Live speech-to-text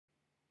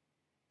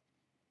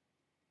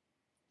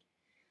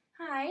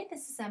Hi,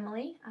 this is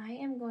Emily. I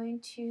am going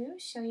to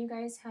show you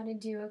guys how to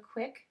do a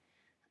quick,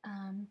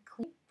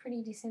 clean,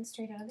 pretty decent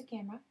straight out of the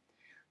camera.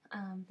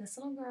 This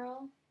little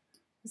girl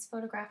was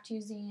photographed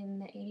using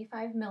the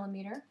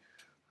 85mm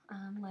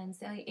lens,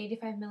 the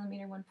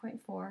 85mm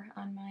 1.4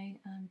 on my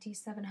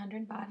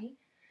D700 body.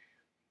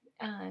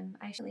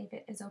 I should leave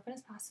it as open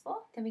as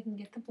possible, then we can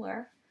get the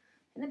blur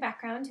in the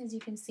background, as you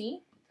can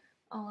see,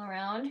 all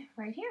around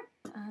right here.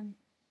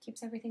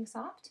 Keeps everything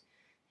soft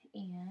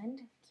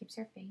and keeps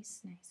her face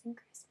nice and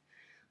crisp.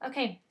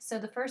 Okay, so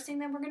the first thing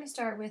that we're going to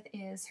start with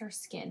is her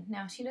skin.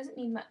 Now, she doesn't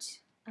need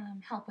much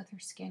help with her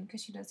skin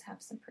because she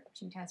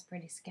has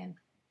pretty skin.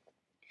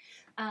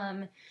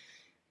 To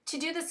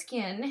do the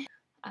skin,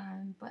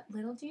 but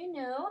little do you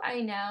know, I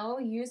now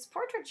use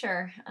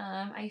portraiture.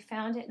 I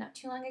found it not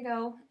too long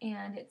ago,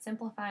 and it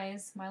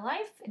simplifies my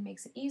life. It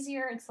makes it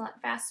easier. It's a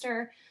lot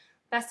faster.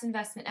 Best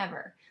investment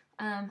ever.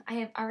 I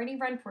have already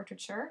run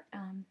portraiture,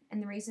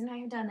 and the reason I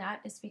have done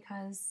that is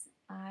because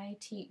I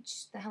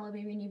teach the Hello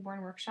Baby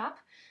Newborn workshop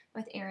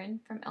with Erin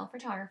from Elle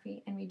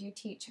Photography, and we do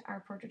teach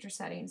our portraiture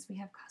settings. We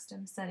have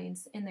custom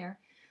settings in there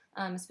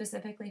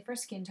specifically for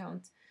skin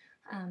tones,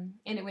 and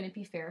it wouldn't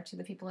be fair to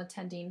the people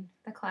attending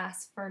the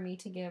class for me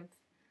to give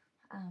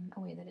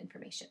away that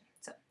information.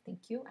 So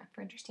thank you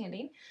for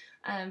understanding.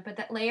 But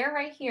that layer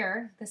right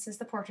here, this is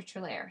the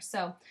portraiture layer.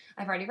 So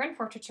I've already run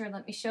portraiture.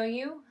 Let me show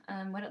you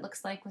what it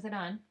looks like with it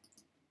on.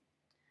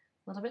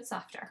 A little bit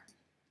softer.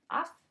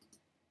 Off,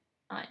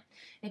 on.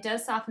 It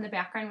does soften the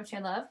background, which I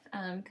love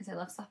because I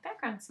love soft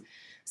backgrounds.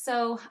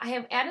 So I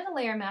have added a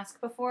layer mask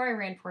before I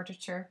ran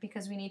portraiture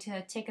because we need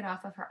to take it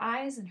off of her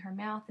eyes and her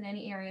mouth and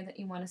any area that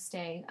you want to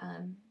stay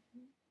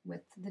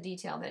with the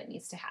detail that it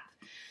needs to have.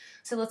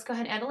 So let's go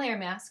ahead and add a layer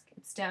mask.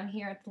 It's down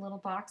here at the little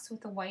box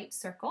with the white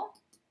circle.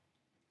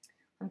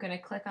 I'm going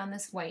to click on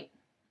this white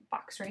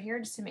box right here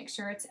just to make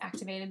sure it's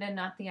activated and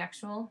not the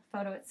actual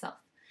photo itself.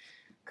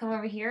 Come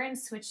over here and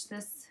switch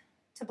this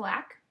to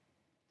black.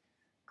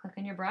 Click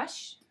on your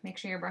brush. Make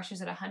sure your brush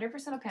is at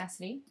 100%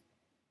 opacity.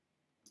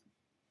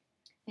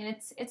 And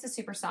it's a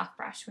super soft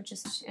brush, which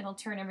is, it'll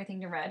turn everything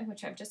to red,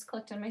 which I've just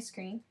clicked on my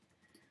screen.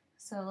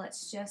 So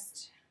let's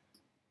just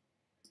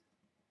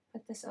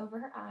put this over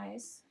her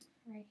eyes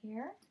right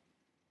here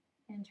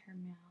and her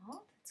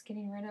mouth. It's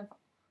getting rid of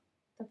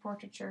the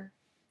portraiture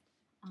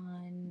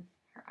on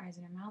her eyes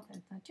and her mouth, and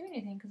it's not doing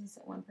anything because it's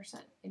at 1%.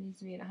 It needs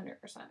to be at 100%.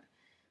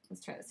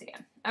 Let's try this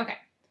again. Okay,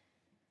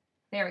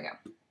 there we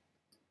go.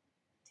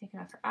 Take it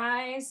off her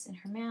eyes and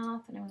her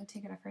mouth, and I'm going to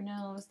take it off her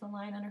nose, the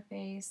line on her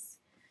face.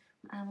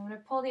 I'm going to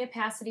pull the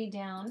opacity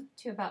down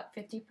to about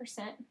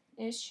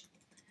 50%-ish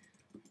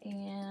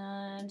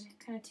and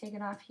kind of take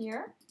it off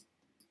here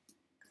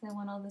because I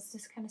want all this to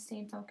kind of stay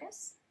in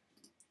focus.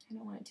 I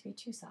don't want it to be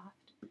too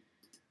soft.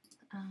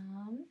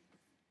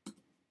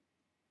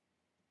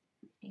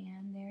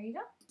 And there you go.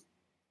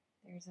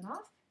 There's it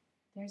off.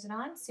 There's it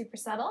on. Super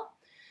subtle.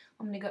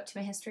 I'm going to go up to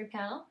my history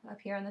panel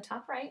up here on the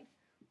top right.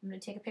 I'm going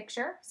to take a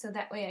picture so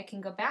that way I can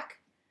go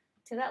back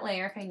to that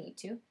layer if I need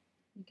to.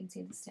 You can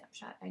see the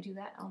snapshot. I do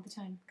that all the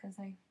time because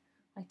I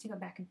like to go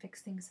back and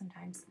fix things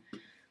sometimes.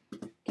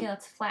 Okay,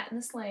 let's flatten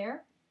this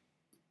layer.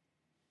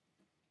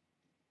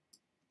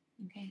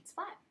 Okay, it's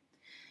flat.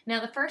 Now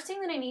the first thing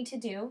that I need to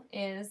do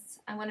is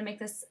I want to make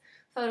this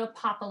photo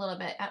pop a little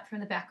bit out from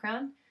the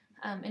background.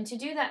 And to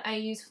do that, I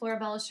use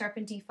Florabella's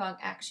Sharpen Defog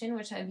action,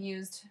 which I've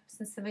used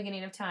since the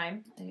beginning of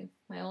time. I have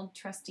my old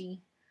trusty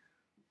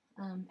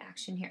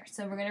action here.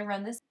 So we're going to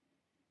run this.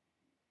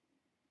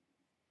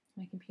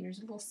 My computer's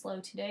a little slow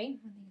today.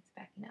 I think it's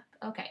backing up.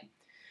 Okay,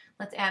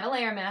 let's add a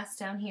layer mask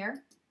down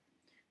here.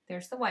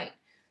 There's the white.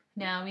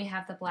 Now we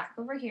have the black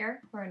over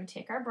here. We're going to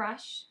take our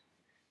brush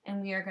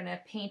and we are going to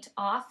paint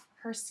off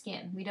her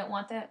skin. We don't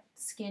want that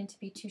skin to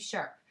be too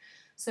sharp.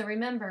 So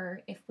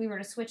remember, if we were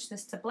to switch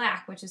this to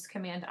black, which is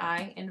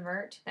Command-I,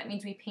 invert, that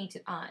means we paint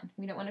it on.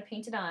 We don't want to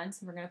paint it on,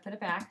 so we're going to put it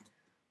back.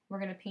 We're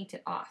going to paint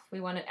it off.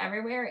 We want it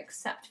everywhere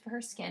except for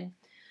her skin.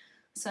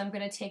 So I'm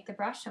going to take the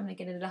brush. I'm going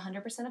to get it at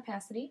 100%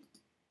 opacity.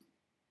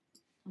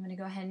 I'm going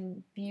to go ahead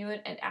and view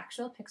it at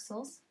actual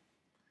pixels.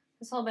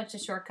 There's a whole bunch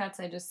of shortcuts.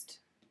 I'm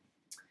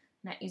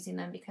not using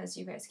them because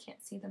you guys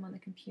can't see them on the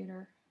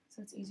computer.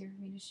 So it's easier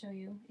for me to show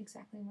you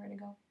exactly where to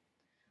go.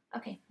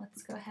 Okay,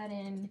 let's go ahead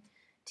and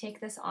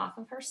take this off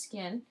of her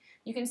skin.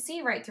 You can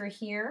see right through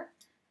here,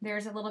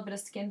 there's a little bit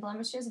of skin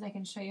blemishes, and I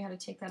can show you how to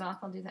take that off.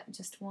 I'll do that in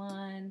just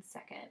 1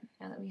 second,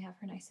 now that we have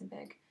her nice and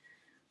big.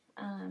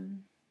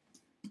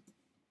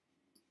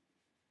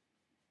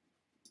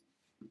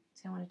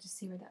 So I wanted to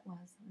see where that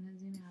was. I'm going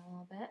to zoom out a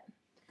little bit.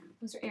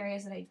 Those are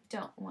areas that I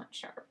don't want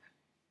sharp.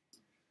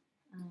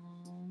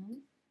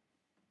 And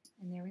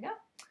there we go.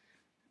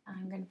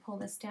 I'm going to pull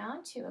this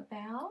down to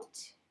about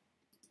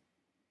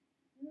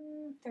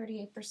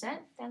 38%.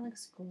 That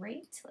looks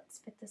great. Let's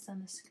fit this on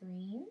the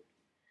screen.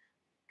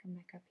 Come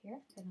back up here,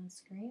 fit on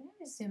screen. Let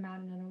me zoom out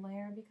another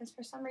layer because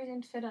for some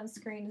reason fit on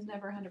screen is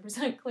never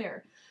 100%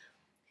 clear.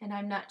 And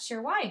I'm not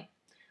sure why.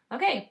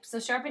 Okay, so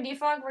sharpen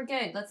defog, we're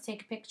good. Let's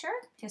take a picture.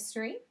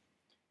 History.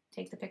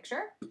 Take the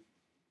picture.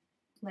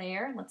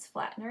 Layer. Let's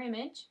flatten our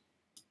image.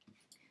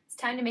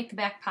 time to make the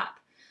back pop.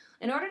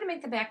 In order to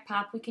make the back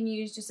pop, we can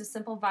use just a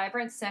simple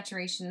vibrance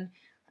saturation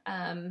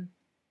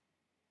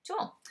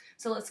tool.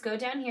 So let's go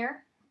down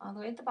here, all the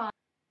way at the bottom,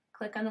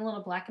 click on the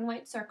little black and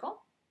white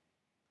circle,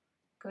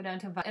 go down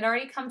to, it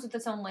already comes with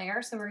its own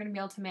layer, so we're going to be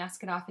able to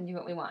mask it off and do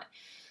what we want.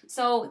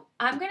 So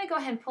I'm going to go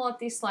ahead and pull up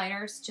these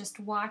sliders, just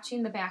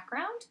watching the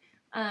background.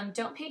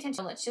 Don't pay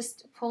attention. Let's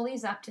just pull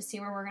these up to see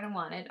where we're going to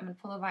want it. I'm going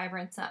to pull the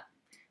vibrance up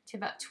to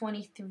about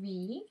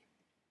 23.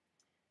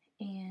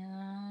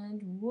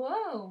 And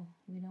whoa,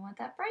 we don't want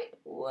that bright.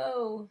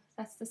 Whoa,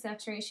 that's the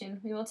saturation.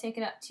 We will take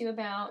it up to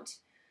about,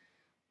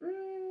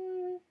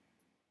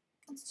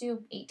 let's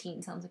do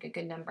 18, sounds like a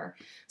good number.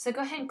 So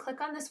go ahead and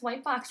click on this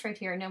white box right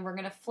here. Now we're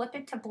gonna flip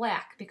it to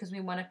black because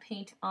we wanna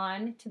paint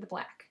on to the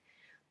black.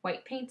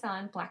 White paints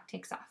on, black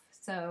takes off.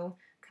 So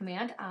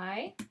Command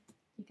I,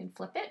 you can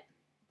flip it.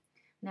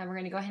 Now we're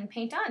gonna go ahead and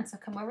paint on. So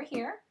come over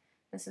here.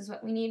 This is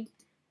what we need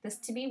this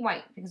to be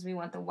white because we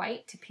want the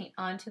white to paint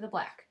onto the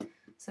black.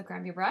 So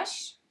grab your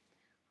brush.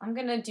 I'm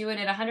gonna do it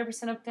at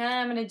 100% of,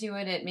 I'm gonna do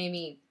it at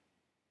maybe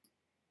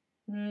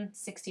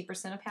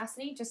 60%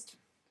 opacity, just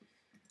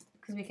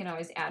because we can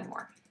always add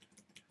more.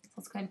 So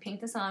let's go ahead and paint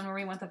this on where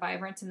we want the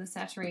vibrance and the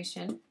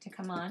saturation to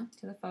come on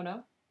to the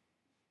photo.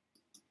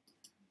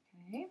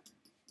 Okay.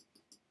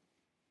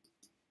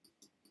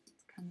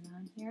 It's coming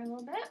on here a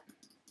little bit.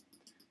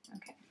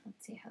 Okay,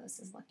 let's see how this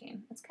is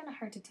looking. It's kind of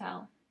hard to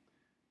tell.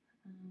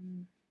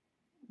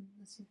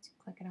 Let's just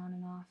click it on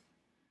and off.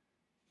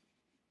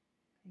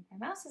 I think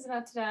my mouse is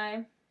about to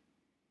die.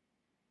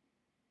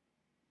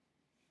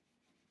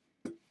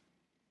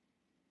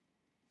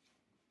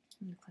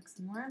 I'm going to click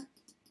some more.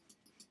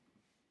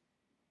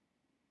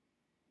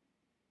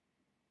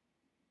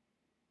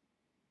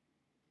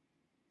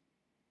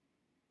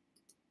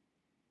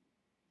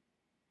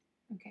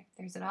 Okay,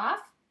 there's it off.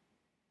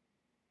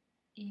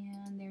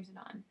 And there's it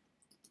on.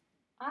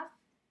 Off,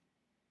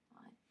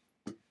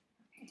 on.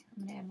 Okay,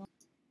 I'm going to add a little.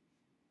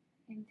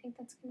 I think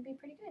that's going to be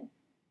pretty good.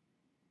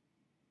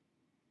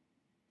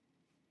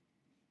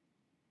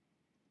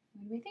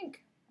 What do we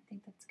think? I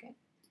think that's good.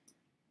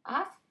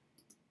 Off,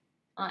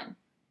 on.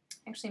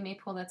 Actually, I may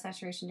pull that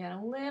saturation down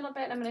a little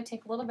bit. I'm going to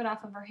take a little bit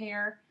off of her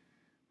hair.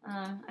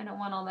 I don't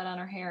want all that on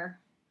her hair.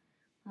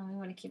 We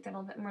want to keep that a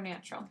little bit more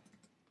natural.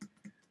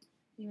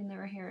 Even though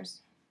her hair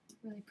is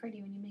really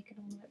pretty when you make it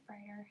a little bit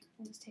brighter.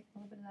 I'll just take a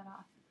little bit of that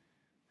off.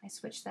 I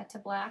switched that to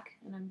black,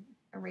 and I'm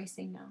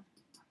erasing now.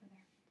 Over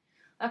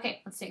there.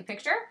 Okay, let's take a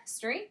picture.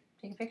 History.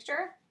 Take a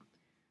picture.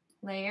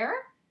 Layer.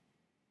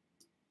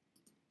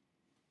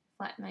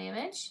 Flatten my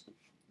image.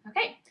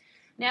 Okay,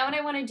 now what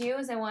I want to do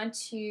is I want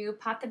to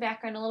pop the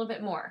background a little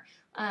bit more.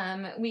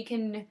 We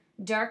can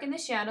darken the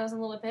shadows a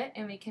little bit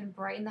and we can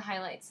brighten the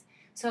highlights.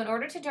 So in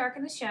order to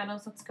darken the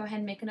shadows, let's go ahead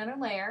and make another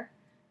layer.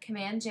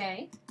 Command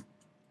J,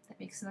 that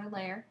makes another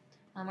layer.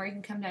 Or you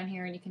can come down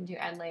here and you can do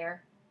add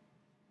layer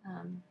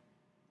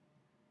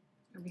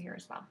over here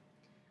as well.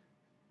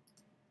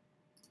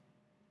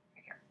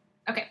 Right here.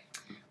 Okay.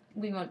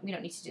 We don't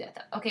need to do that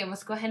though. Okay,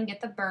 let's go ahead and get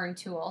the burn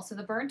tool. So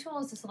the burn tool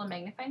is this little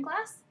magnifying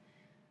glass.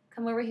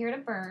 Come over here to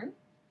burn.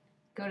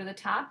 Go to the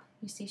top.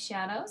 You see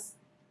shadows.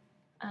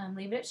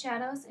 Leave it at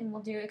shadows, and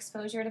we'll do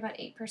exposure at about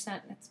 8%.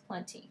 That's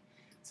plenty.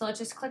 So let's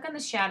just click on the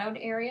shadowed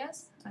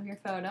areas of your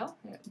photo.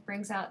 It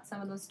brings out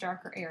some of those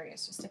darker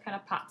areas just to kind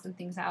of pop some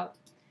things out.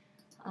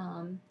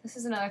 This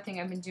is another thing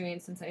I've been doing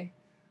since I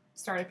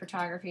started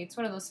photography. It's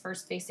one of those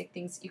first basic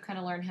things you kind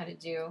of learn how to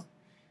do.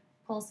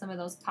 Pull some of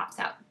those pops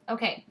out.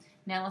 Okay.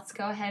 Now let's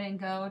go ahead and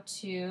go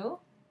to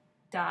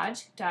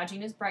Dodge.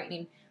 Dodging is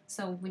brightening.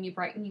 So when you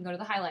brighten, you go to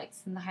the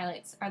highlights. And the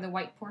highlights are the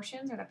white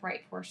portions or the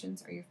bright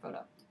portions of your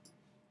photo.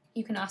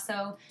 You can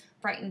also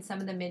brighten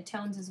some of the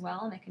midtones as well,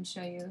 and I can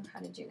show you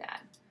how to do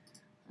that.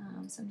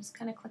 So I'm just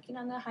kind of clicking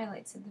on the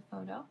highlights of the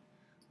photo.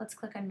 Let's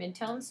click on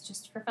midtones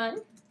just for fun.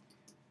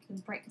 You can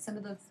brighten some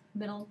of those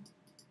middle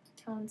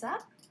tones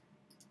up.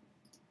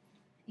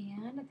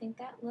 And I think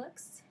that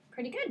looks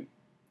pretty good.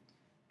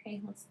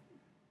 Okay, let's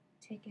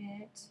take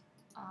it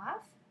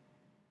off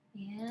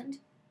and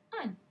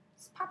on.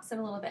 Just pops it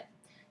a little bit.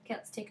 Okay,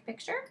 let's take a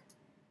picture.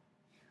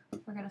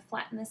 We're going to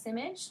flatten this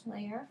image.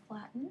 Layer,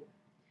 flatten.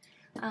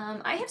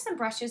 I have some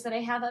brushes that I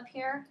have up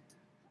here.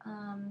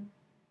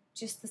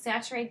 Just the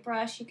saturate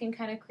brush. You can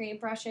kind of create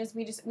brushes.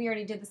 We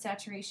already did the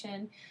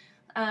saturation.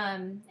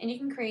 And you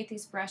can create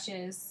these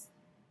brushes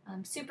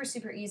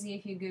super easy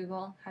if you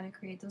Google how to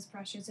create those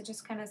brushes. It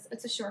just kind of,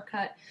 it's a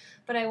shortcut,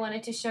 but I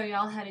wanted to show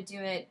y'all how to do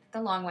it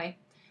the long way.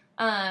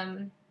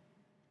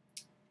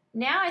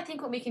 Now I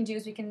think what we can do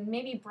is we can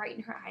maybe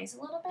brighten her eyes a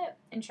little bit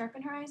and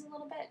sharpen her eyes a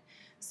little bit.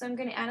 So I'm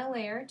going to add a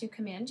layer, do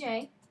Command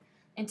J,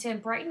 and to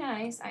brighten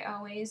eyes, I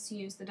always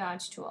use the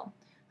dodge tool.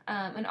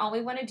 And all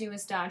we want to do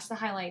is dodge the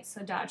highlights,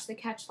 so dodge the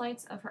catch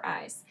lights of her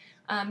eyes.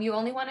 You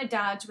only want to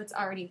dodge what's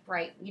already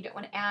bright. You don't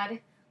want to add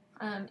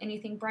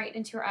anything bright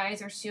into her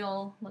eyes or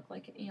she'll look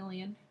like an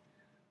alien.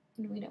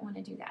 And we don't want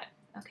to do that.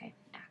 Okay,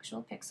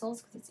 actual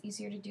pixels, because it's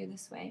easier to do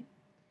this way.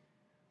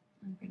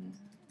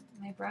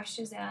 My brush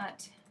is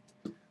at,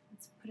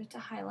 let's put it to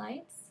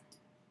highlights.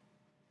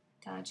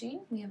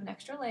 dodging. We have an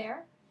extra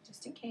layer,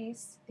 just in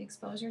case. The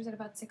exposure is at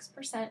about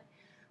 6%.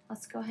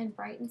 Let's go ahead and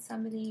brighten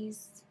some of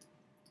these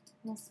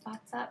little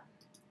spots up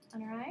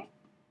on our eye.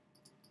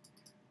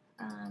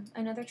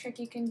 Another trick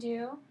you can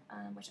do,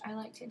 which I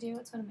like to do,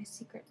 it's one of my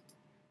secret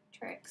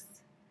tricks,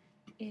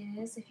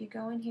 is if you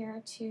go in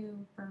here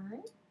to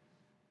burn,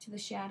 to the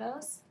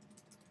shadows,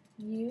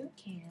 you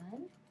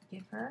can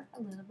give her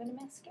a little bit of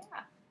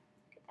mascara.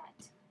 Look at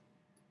that.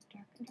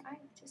 Darken her eye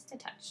just a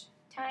touch.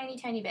 Tiny,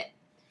 tiny bit.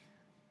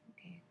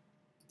 Okay.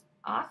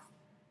 Off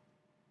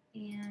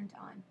and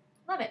on.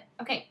 Love it.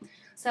 Okay,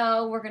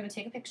 so we're going to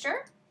take a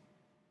picture,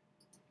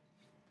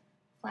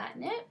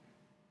 flatten it.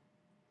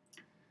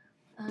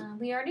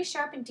 We already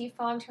sharpened,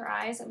 defogged her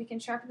eyes, and we can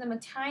sharpen them a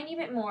tiny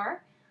bit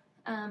more.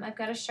 I've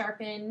got a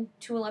sharpen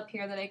tool up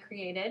here that I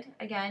created.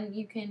 Again,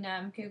 you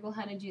can Google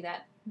how to do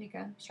that. Make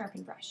a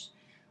sharpen brush.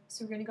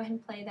 So we're going to go ahead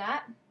and play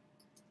that.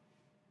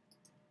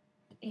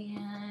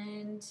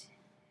 And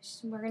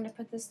we're going to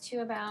put this to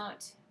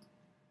about,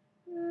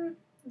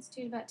 let's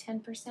do about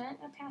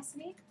 10%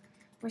 opacity.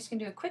 We're just going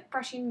to do a quick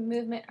brushing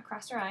movement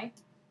across her eye.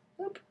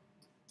 Boop,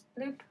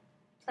 bloop,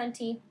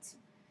 plenty.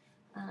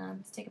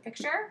 Let's take a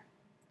picture.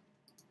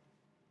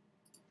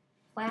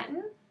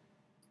 Flatten.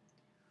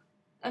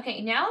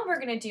 Okay, now what we're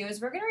going to do is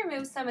we're going to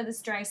remove some of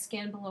this dry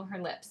skin below her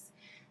lips.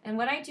 And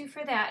what I do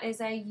for that is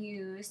I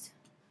use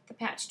the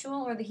patch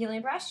tool or the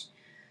healing brush.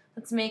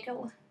 Let's make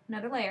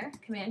another layer,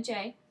 Command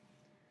J.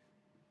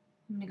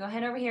 I'm going to go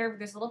ahead over here,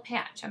 there's a little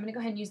patch. I'm going to go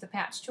ahead and use the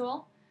patch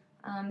tool.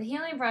 The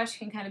healing brush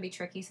can kind of be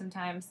tricky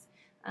sometimes.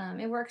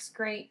 It works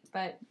great,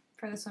 but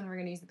for this one we're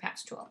going to use the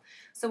patch tool.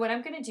 So what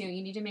I'm going to do,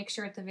 you need to make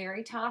sure at the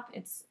very top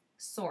it's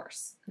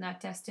source, not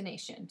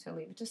destination. So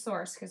leave it to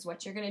source, because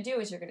what you're going to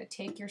do is you're going to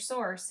take your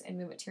source and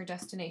move it to your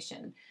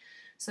destination.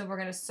 So we're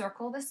going to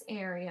circle this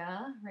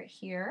area right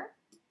here.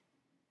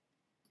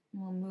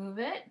 We'll move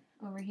it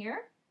over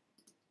here.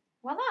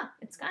 Voila,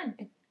 it's gone.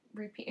 It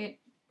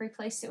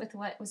replaced it with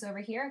what was over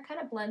here. It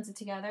kind of blends it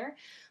together.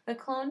 The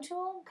clone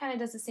tool kind of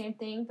does the same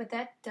thing, but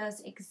that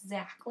does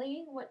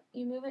exactly what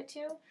you move it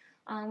to.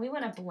 We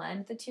want to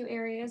blend the two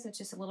areas. It's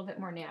just a little bit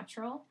more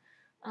natural.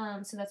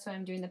 So that's why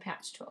I'm doing the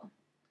patch tool.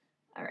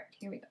 All right,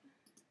 here we go.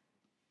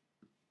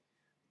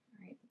 All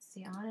right, let's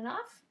see, on and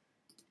off.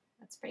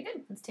 That's pretty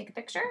good. Let's take a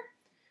picture.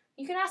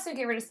 You can also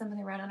get rid of some of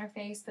the red on her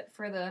face, but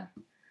for the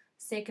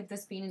sake of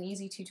this being an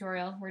easy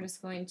tutorial, we're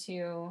just going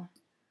to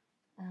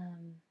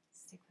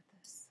stick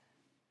with this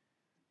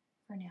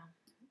for now.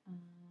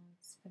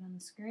 Let's put on the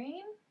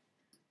screen,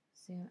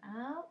 zoom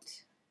out.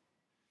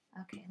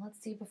 Okay,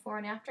 let's see before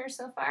and after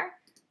so far.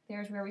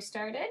 There's where we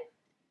started.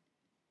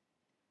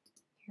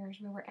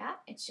 Here's where we're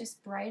at. It's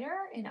just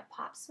brighter and it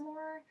pops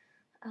more.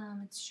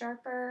 It's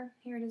sharper.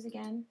 Here it is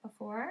again,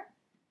 before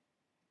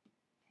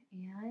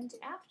and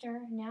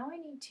after. Now I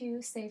need to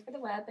save for the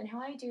web, and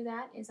how I do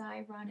that is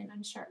I run an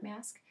unsharp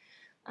mask.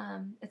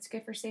 It's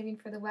good for saving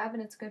for the web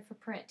and it's good for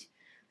print.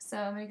 So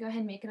I'm going to go ahead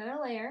and make another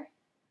layer.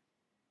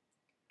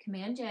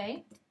 Command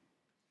J.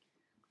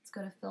 Let's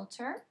go to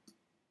Filter.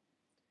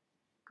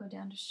 Go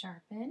down to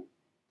Sharpen.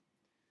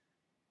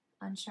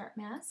 Unsharp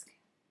mask.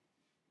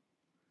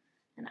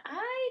 And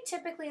I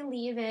typically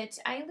leave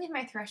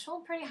my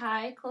threshold pretty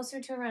high,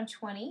 closer to around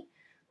 20.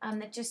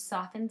 That just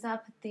softens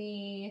up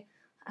the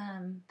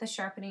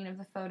sharpening of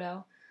the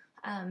photo.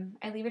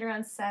 I leave it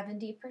around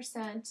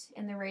 70%,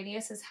 and the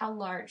radius is how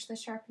large the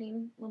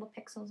sharpening little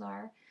pixels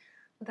are.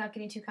 Without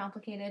getting too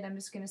complicated, I'm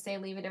just going to say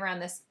leave it around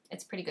this.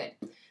 It's pretty good.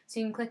 So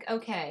you can click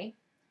OK.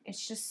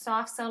 It's just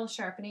soft, subtle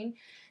sharpening.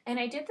 And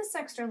I did this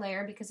extra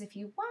layer because if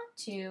you want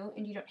to,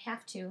 and you don't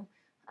have to,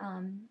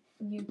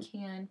 you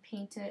can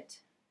paint it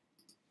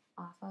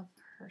off of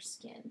her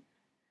skin,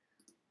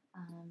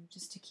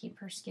 just to keep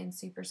her skin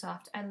super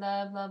soft. I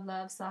love, love,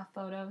 love soft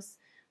photos,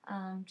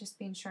 just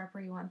being sharp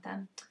where you want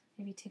them.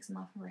 Maybe take some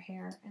off of her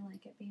hair. I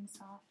like it being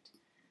soft.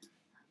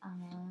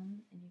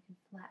 And you can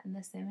flatten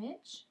this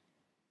image.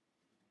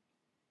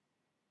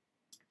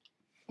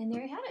 And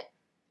there you have it.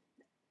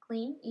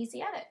 Clean,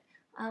 easy edit.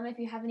 If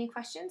you have any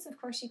questions, of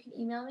course, you can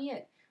email me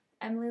at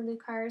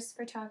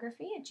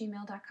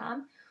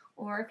emilylucarzphotography@gmail.com,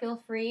 or feel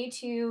free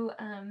to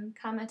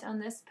comment on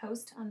this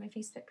post on my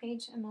Facebook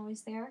page. I'm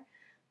always there,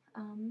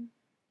 and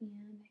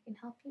I can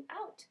help you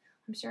out.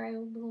 I'm sure I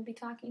will be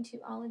talking to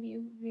all of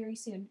you very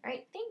soon. All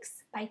right,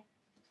 thanks. Bye.